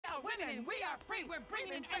women. We are free. We're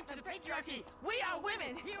bringing an end to the patriarchy. We are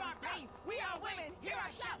women. Hear our pain. We are women. Hear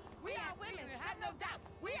our shout. We are women. Have no doubt.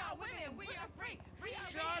 We are women. We are free. We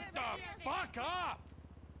are Shut the fuck up!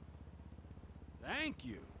 Thank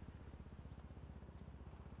you.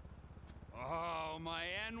 Oh, my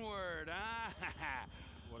N-word, huh?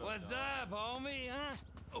 What's up, homie, huh?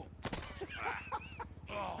 Oh.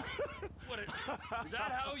 Oh. Is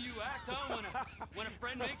that how you act, huh, when a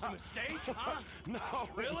friend makes a mistake, huh? No,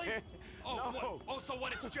 really? man. Oh, no. what? Oh, so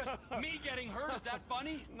what? It's just me getting hurt? Is that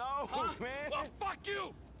funny? No, huh? man. Well, fuck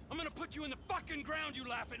you! I'm gonna put you in the fucking ground. You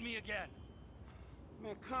laugh at me again.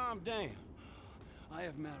 Man, calm down. I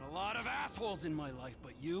have met a lot of assholes in my life,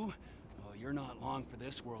 but you? Oh, you're not long for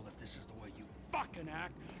this world if this is the way you fucking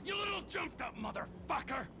act. You little jumped-up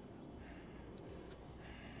motherfucker!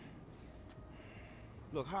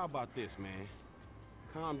 Look, how about this, man?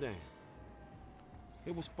 Calm down.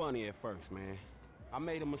 It was funny at first, man. I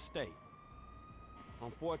made a mistake.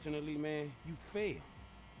 Unfortunately, man, you failed.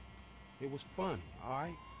 It was funny, all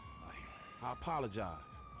right? I apologize.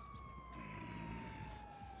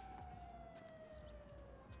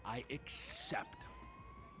 I accept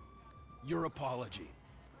your apology.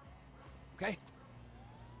 Okay?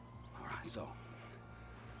 All right, so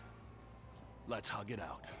let's hug it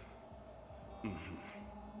out.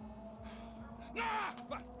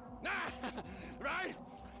 Right?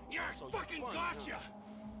 You're So fucking you're funny, gotcha.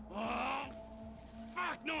 Oh,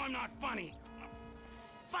 fuck! No, I'm not funny.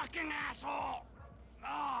 Fucking asshole.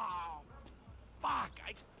 Oh, fuck!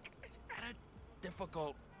 I had a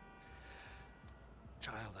difficult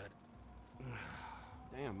childhood.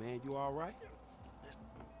 Damn, man, you all right?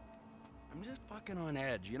 I'm just fucking on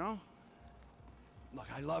edge, you know? Look,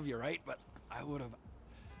 I love you, right? But I would've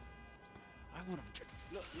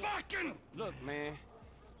just fucking... Look, man,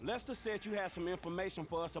 Lester said you had some information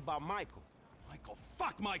for us about Michael. Michael,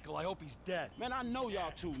 fuck Michael, I hope he's dead. Man, I know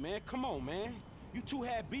y'all two, man. Come on, man. You two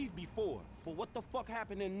had beef before, but what the fuck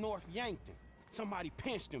happened in North Yankton? Somebody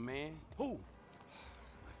pinched him, man. Who?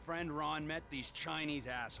 My friend Ron met these Chinese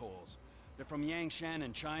assholes. They're from Yangshan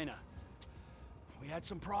in China. We had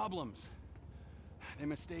some problems. They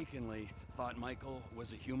mistakenly thought Michael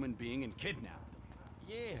was a human being and kidnapped him.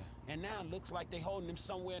 Yeah, and now it looks like they holding him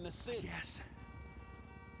somewhere in the city. Yes.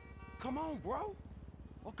 Come on, bro.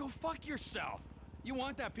 Well, go fuck yourself. You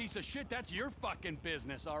want that piece of shit, that's your fucking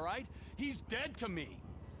business, all right? He's dead to me,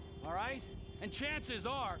 all right? And chances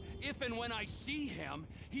are, if and when I see him,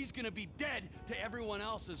 he's gonna be dead to everyone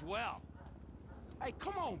else as well. Hey,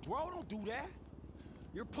 come on, bro. Don't do that.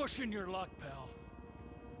 You're pushing your luck, pal.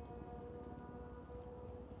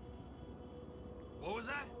 What was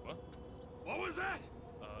that? What? What was that?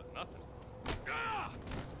 Nothing. Ah!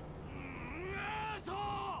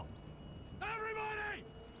 Asshole! Everybody!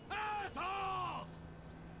 Assholes!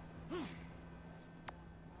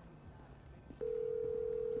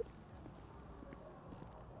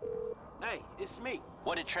 Hey, it's me.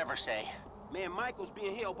 What did Trevor say? Man, Michael's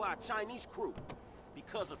being held by a Chinese crew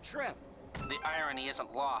because of Trevor. The irony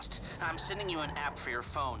isn't lost. I'm sending you an app for your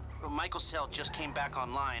phone. Michael's cell just came back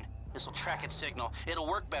online. This will track its signal. It'll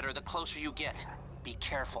work better the closer you get. Be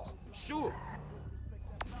careful. Sure.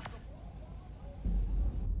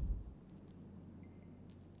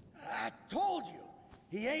 I told you,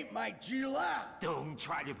 he ain't my Gila. Don't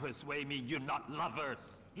try to persuade me you're not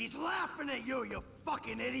lovers. He's laughing at you, you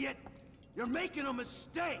fucking idiot. You're making a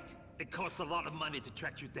mistake. It costs a lot of money to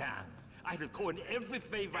track you down. I had to call in every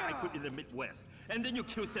favor I could in the Midwest. And then you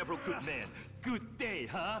killed several good men. Good day,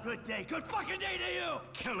 huh? Good day. Good fucking day to you.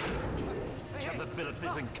 Kill him. Trevor Phillips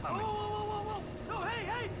isn't coming. Whoa. No,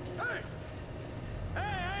 hey. Hey,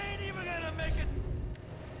 I ain't even gonna make a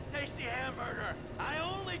tasty hamburger. I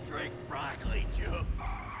only drink broccoli juice.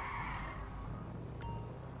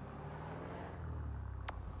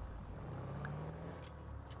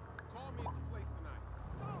 Call me at the place tonight.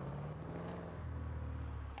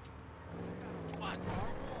 What?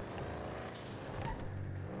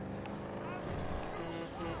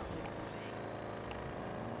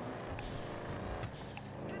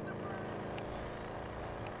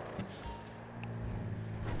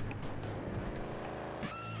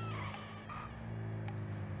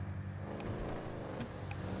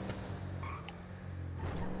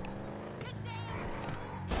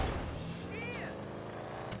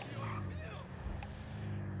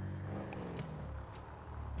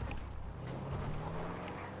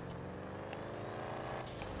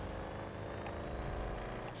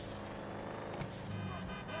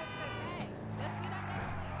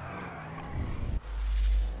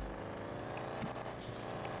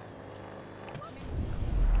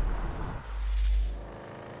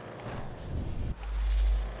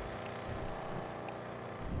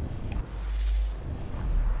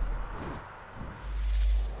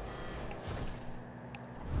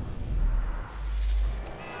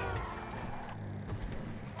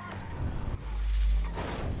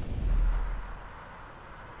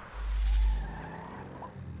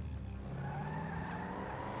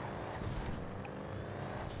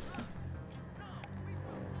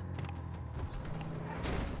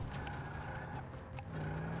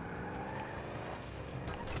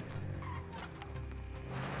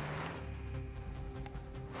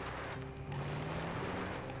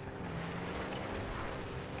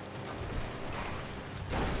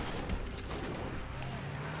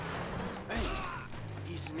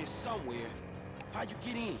 somewhere. How you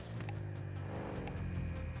get in?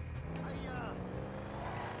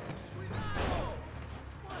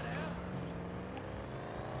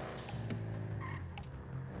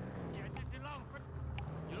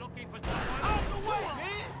 You looking for someone? Out the way,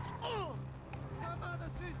 man!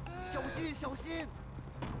 小心，小心！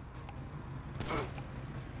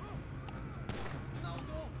闹钟。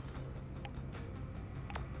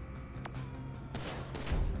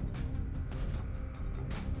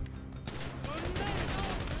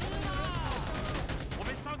我们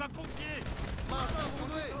上当攻击！马上部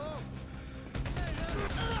队！那人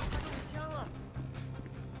中枪了！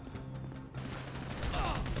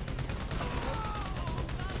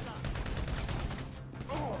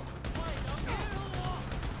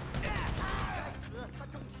该死，他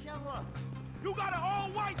中枪了！ You got an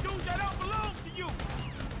all-white dude that don't belong to you!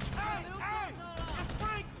 Hey, hey! It's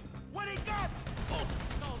Frank! What he got?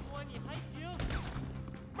 赵多，你还行？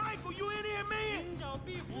 Michael, you in here, man? 寻找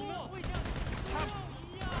庇护，你们会像猪肉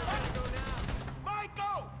一样。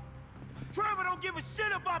 Michael! Trevor don't give a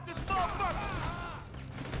shit about this motherfucker!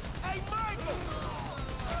 Hey, Michael!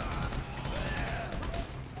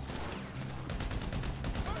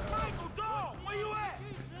 Michael, dog! Where you at?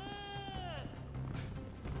 巨神，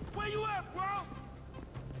 Where you at, bro?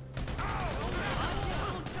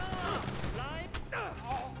 来，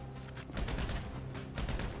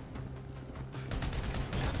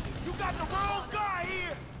 You got the wrong guy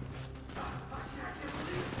here!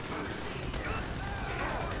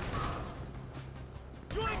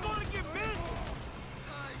 You ain't gonna get missed!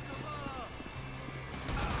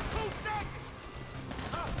 2 seconds!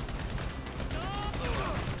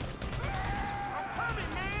 I'm coming,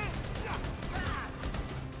 man!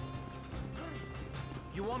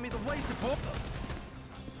 You want me to waste the ball?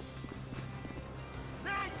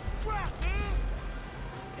 Now you strapped, man!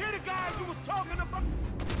 Here the guys you was talking about!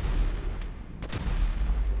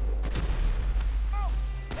 Oh!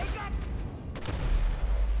 They got...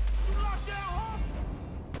 You locked down, huh?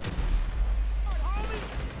 All right, homie!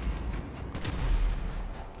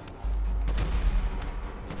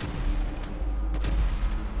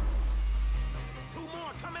 Two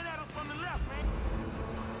more coming at us from the left, man!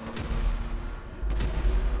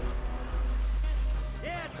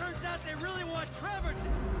 Yeah, it turns out they really want Trevor.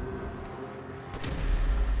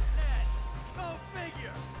 Go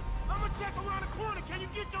figure! I'm gonna check around the corner. Can you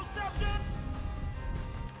get yourself there?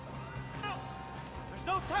 No. There's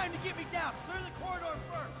no time to get me down. Clear the corridor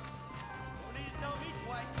first. Don't need to tell me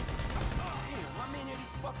twice. Damn, how many of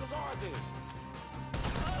these fuckers are there?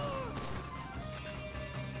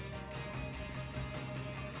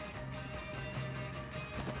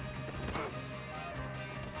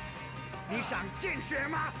 你想见血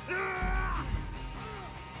吗？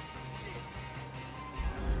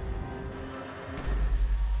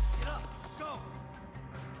 Get up. Let's go.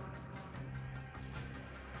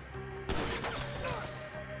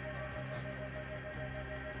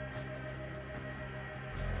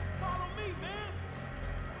 Follow me, man!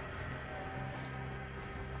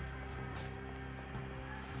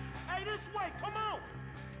 Hey, this way, come on!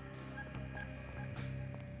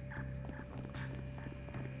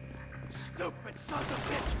 Stupid son of a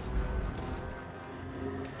bitch!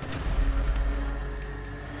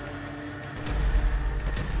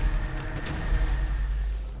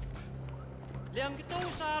 两个都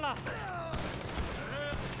杀了。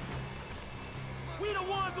 We the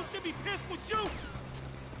ones who should be pissed with you!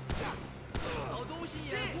 找东西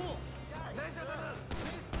掩护。来者的人，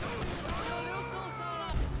小刘受伤了。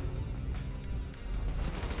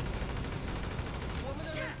我们的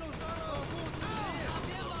人受伤了，不注意！打偏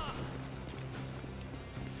了。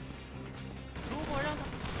如果让他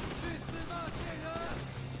去死吧，贱人！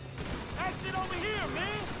 Exit over here,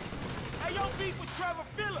 man! Hey, yo, beef with Trevor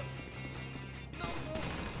Phillips! 闹钟，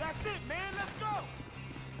 That's it, man, let's go!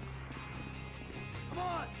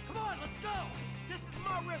 come on, let's go. This is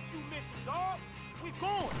my rescue mission, dog! We're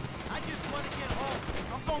going! I just want to get home.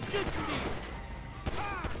 I'm gonna get you there!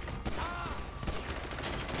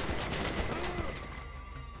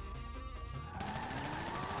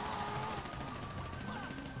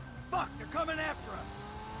 Fuck, they're coming after us.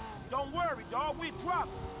 Don't worry, dog, we're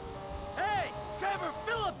dropping! Hey, Trevor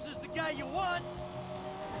Phillips is the guy you want.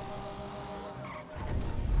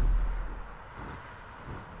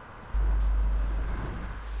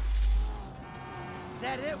 Is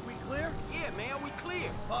that it? We clear? Yeah, man, we clear!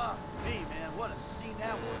 Fuck me, man. What a scene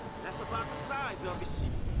that was. That's about the size of it,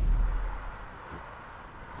 shit.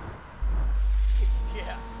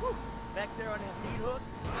 Yeah. Whew. Back there on that meat hook,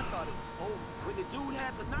 I thought it was over. When the dude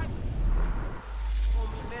had the knife,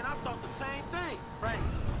 homie, man, I thought the same thing. Frank,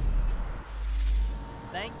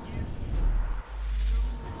 Thank you.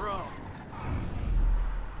 Bro.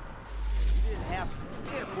 You didn't have to.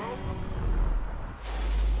 Yeah, bro.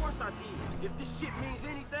 Of course I did. If this shit means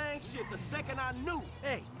anything, shit, the second I knew.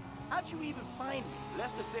 Hey, how'd you even find me?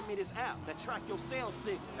 Lester sent me this app that track your cell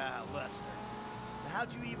signal. Ah, Lester. Now,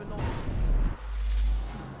 how'd you even know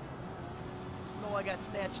I got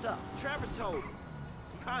snatched up? Trevor told me.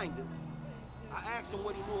 Kinda. I asked him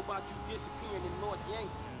what he knew about you disappearing in North Yankee.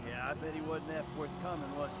 Yeah, I bet he wasn't that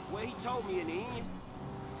forthcoming, was he? Well, he told me in the end.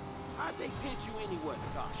 How'd they pinch you anyway?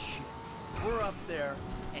 Oh, shit. We're up there,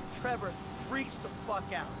 and Trevor freaks the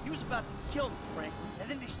fuck out. He was about to kill me, Franklin, and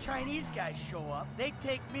then these Chinese guys show up. They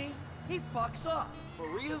take me, he fucks off. For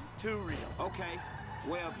real? Too real. Okay.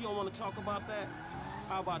 Well, if you don't want to talk about that,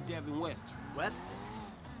 how about Devin West? Weston?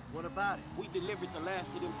 What about it? We delivered the last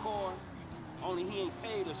of them cars, only he ain't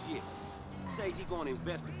paid us yet. Says he gonna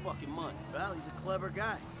invest the fucking money. Well, he's a clever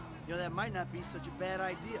guy. You know, that might not be such a bad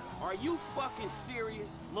idea. Are you fucking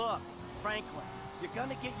serious? Look, Franklin, you're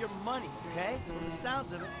gonna get your money, okay? From the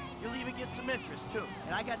sounds of it, you'll even get some interest, too.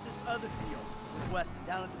 And I got this other deal with Weston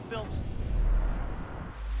down at the film studio.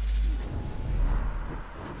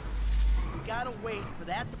 We gotta wait for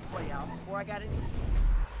that to play out before I got any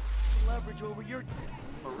leverage over your team.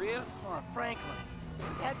 For real? Come on, Franklin.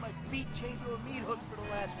 I had my feet chained to a meat hook for the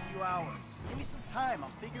last few hours. Give me some time, I'll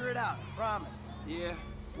figure it out, I promise. Yeah,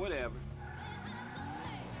 whatever.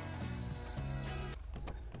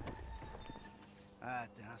 All right,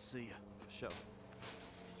 then, I'll see you. For sure.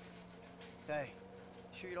 Hey,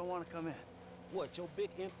 sure you don't want to come in? What, your big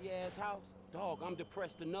empty-ass house? Dog, I'm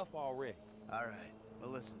depressed enough already. All right. Well,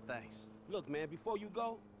 listen, thanks. Look, man, before you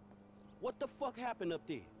go, what the fuck happened up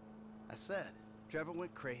there? I said, Trevor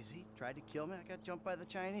went crazy, tried to kill me, I got jumped by the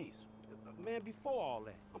Chinese. Man, before all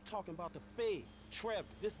that, I'm talking about the feds. Trevor,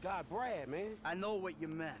 this guy Brad, man. I know what you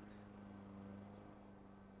meant.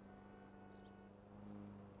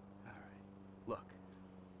 All right, look,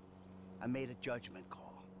 I made a judgment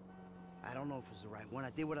call. I don't know if it was the right one. I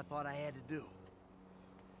did what I thought I had to do.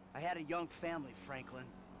 I had a young family, Franklin.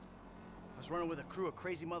 I was running with a crew of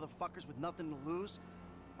crazy motherfuckers with nothing to lose.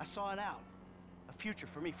 I saw an out, a future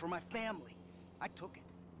for me, for my family. I took it.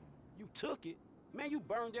 You took it? Man, you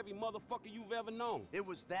burned every motherfucker you've ever known. It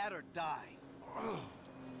was that or die.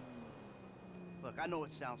 Look, I know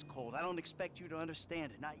it sounds cold. I don't expect you to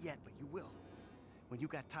understand it. Not yet, but you will. When you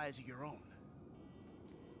got ties of your own.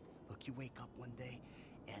 Look, you wake up one day,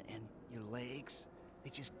 and your legs, they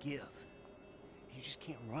just give. You just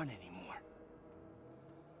can't run anymore.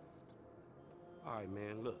 All right,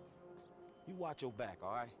 man, look. You watch your back,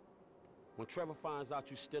 all right? When Trevor finds out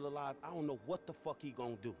you're still alive, I don't know what the fuck he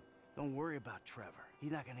gonna do. Don't worry about Trevor.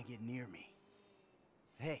 He's not gonna get near me.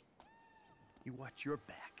 Hey, you watch your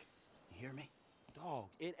back. You hear me? Dog,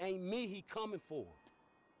 it ain't me he coming for.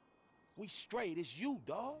 We straight. It's you,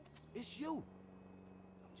 dog. It's you.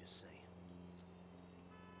 I'm just saying.